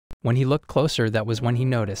When he looked closer, that was when he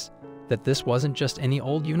noticed that this wasn't just any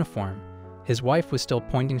old uniform. His wife was still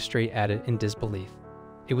pointing straight at it in disbelief.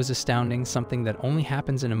 It was astounding, something that only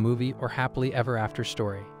happens in a movie or happily ever after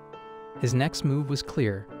story. His next move was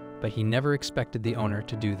clear, but he never expected the owner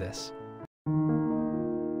to do this.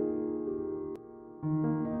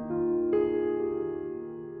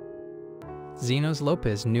 Zenos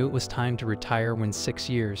Lopez knew it was time to retire when 6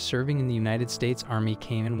 years serving in the United States Army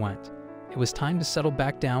came and went. It was time to settle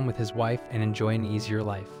back down with his wife and enjoy an easier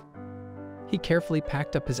life. He carefully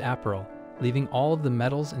packed up his apparel, leaving all of the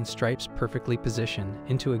medals and stripes perfectly positioned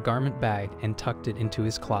into a garment bag and tucked it into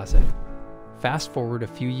his closet. Fast forward a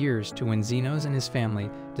few years to when Zenos and his family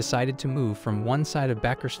decided to move from one side of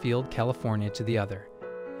Bakersfield, California to the other.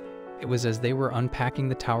 It was as they were unpacking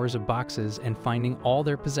the towers of boxes and finding all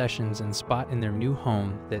their possessions and spot in their new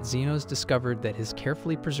home that Zenos discovered that his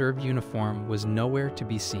carefully preserved uniform was nowhere to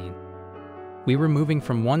be seen. "We were moving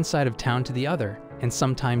from one side of town to the other, and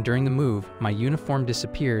sometime during the move, my uniform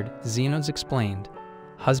disappeared," Zenos explained.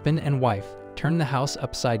 Husband and wife turned the house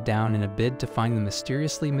upside down in a bid to find the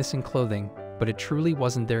mysteriously missing clothing, but it truly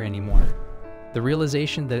wasn't there anymore. The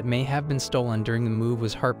realization that it may have been stolen during the move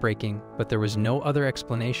was heartbreaking, but there was no other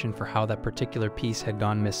explanation for how that particular piece had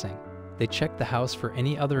gone missing. They checked the house for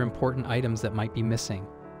any other important items that might be missing,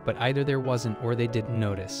 but either there wasn't or they didn't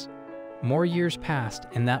notice. More years passed,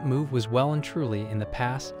 and that move was well and truly in the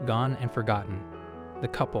past, gone and forgotten. The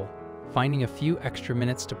couple, finding a few extra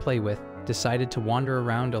minutes to play with, decided to wander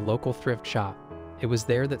around a local thrift shop. It was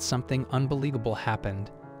there that something unbelievable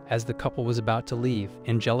happened. As the couple was about to leave,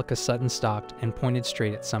 Angelica Sutton stopped and pointed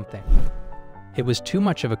straight at something. It was too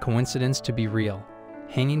much of a coincidence to be real.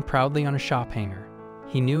 Hanging proudly on a shop hanger,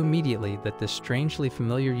 he knew immediately that this strangely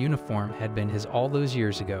familiar uniform had been his all those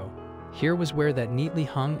years ago. Here was where that neatly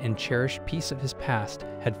hung and cherished piece of his past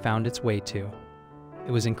had found its way to.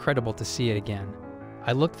 It was incredible to see it again.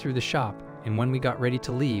 "I looked through the shop, and when we got ready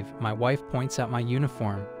to leave, my wife points out my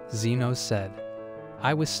uniform," Zenos said.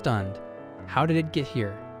 "I was stunned. How did it get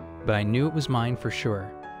here? But I knew it was mine for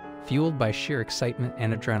sure." Fueled by sheer excitement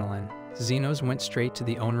and adrenaline, Zenos went straight to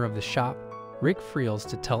the owner of the shop, Rick Friels,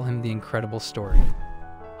 to tell him the incredible story.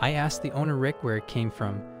 "I asked the owner Rick where it came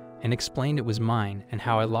from and explained it was mine and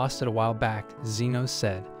how I lost it a while back," Zenos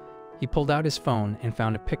said. He pulled out his phone and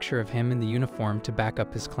found a picture of him in the uniform to back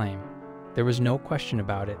up his claim. There was no question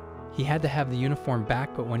about it. He had to have the uniform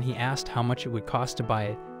back, but when he asked how much it would cost to buy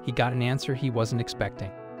it, he got an answer he wasn't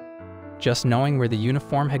expecting. Just knowing where the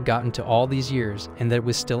uniform had gotten to all these years and that it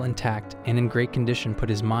was still intact and in great condition put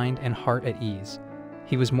his mind and heart at ease.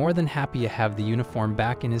 He was more than happy to have the uniform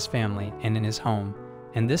back in his family and in his home,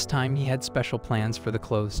 and this time he had special plans for the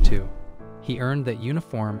clothes too. He earned that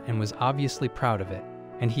uniform and was obviously proud of it,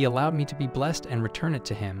 and he allowed me to be blessed and return it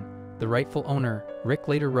to him, the rightful owner, Rick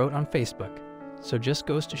later wrote on Facebook. "So just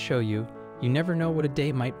goes to show you, you never know what a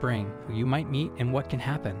day might bring, who you might meet, and what can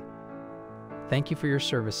happen. Thank you for your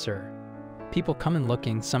service, sir. People come in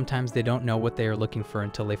looking, sometimes they don't know what they are looking for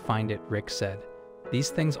until they find it," Rick said. "These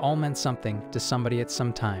things all meant something to somebody at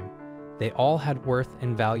some time. They all had worth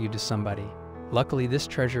and value to somebody. Luckily, this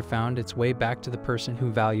treasure found its way back to the person who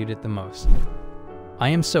valued it the most. I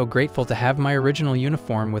am so grateful to have my original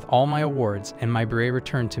uniform with all my awards and my beret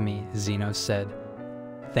returned to me," Zenos said.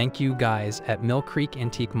 "Thank you guys at Mill Creek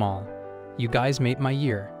Antique Mall. You guys made my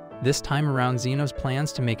year." This time around, Zenos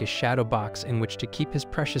plans to make a shadow box in which to keep his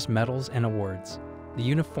precious medals and awards. The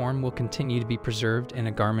uniform will continue to be preserved in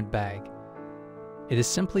a garment bag. It is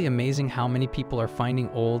simply amazing how many people are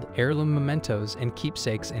finding old heirloom mementos and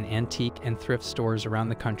keepsakes in antique and thrift stores around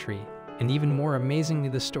the country, and even more amazingly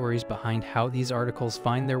the stories behind how these articles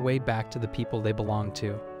find their way back to the people they belong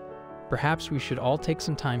to. Perhaps we should all take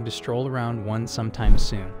some time to stroll around one sometime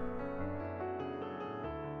soon.